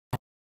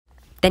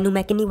तेनू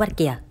मैं कितनी बार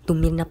किया तू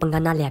मेरे नाल पंगा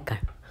ना लिया कर।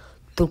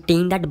 तू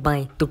टीम दा डब्बा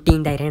है, तू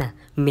टीम दा ही रहना,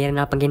 मेरे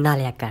नाल पंगे ना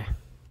लिया कर।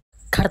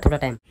 खड़ थोड़ा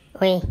टाइम।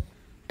 ओए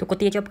तू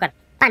कुत्ती चुप कर।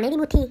 पाने दी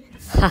मुट्ठी।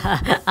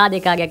 आ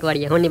देख आ गया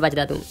कुआड़िया, हुण नहीं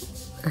बचदा तू।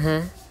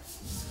 हैं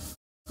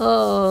ओ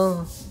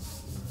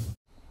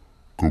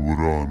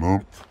घबराना।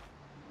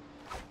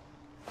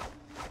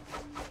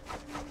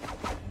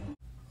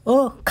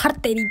 ओ खड़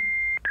तेरी।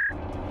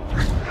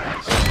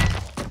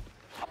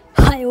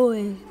 हाय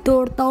ओए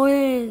तोड़ता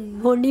ओए,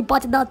 हुण नहीं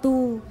बचदा तू।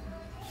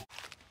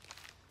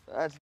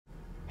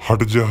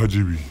 हट जा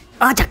हजे भी।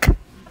 आ जक।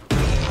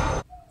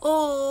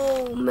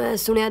 ओ मैं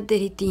सुनिया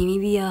तेरी तीवी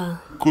भी आ।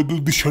 कदों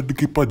दी छड्ड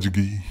के भज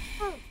गई।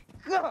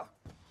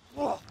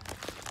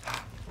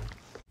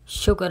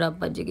 शुक्र आ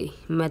भज गई,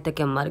 मैं तो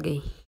क्या मर गई।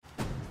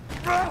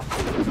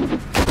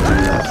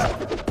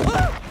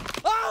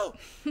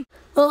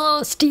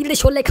 ओ स्टील दे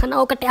छोले खाना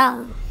ओ कटिया।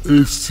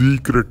 ए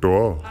सीक्रेट आ,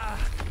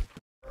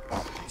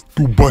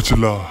 तू बच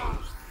ला।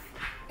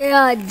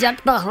 यार जट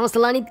दा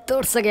हौसला नहीं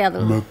तोड़ सकिया तू।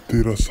 मैं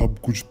तेरा सब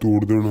कुछ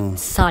तोड़ देना।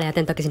 सालिया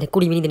तेन तो किसी ने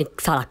कुड़ी भी नहीं देनी,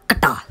 साला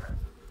कट्टा।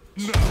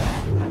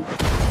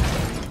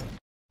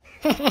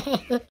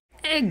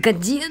 ए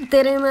गज्जी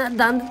तेरे मैं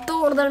दंद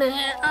तोड़ देने।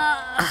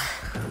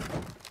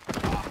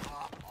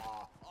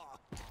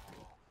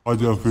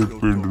 आजा फिर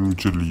पिंड नू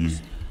चलिए।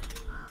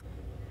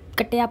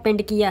 कटिया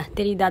पिंड की आ,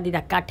 तेरी दादी दा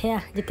काठ आ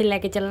जिथे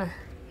लेके चलना।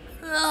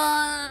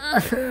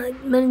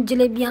 मैंने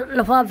जलेबियां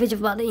लिफाफे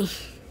च पा दी।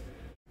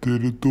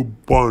 तेरे तो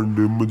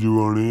भांडे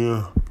मजवाने आ,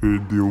 फिर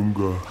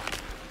देऊंगा।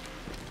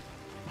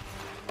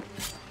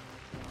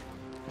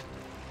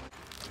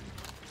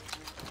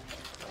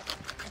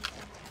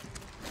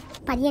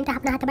 भाजी इनका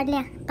अपना हाथ बढ़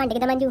लिया, भांडे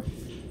के मंजू।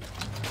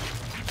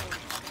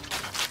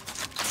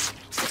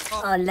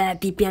 ले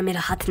पीपिया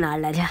मेरा हाथ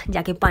नाल ले जा,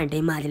 जाके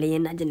भांडे माज लिए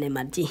ना जिन्ने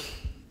मर्जी।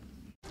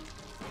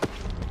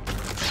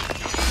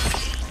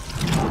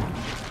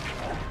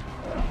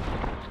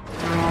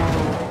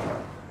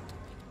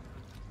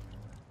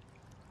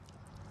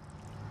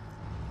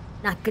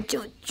 नक चो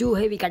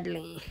चूहे भी कट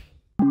लें।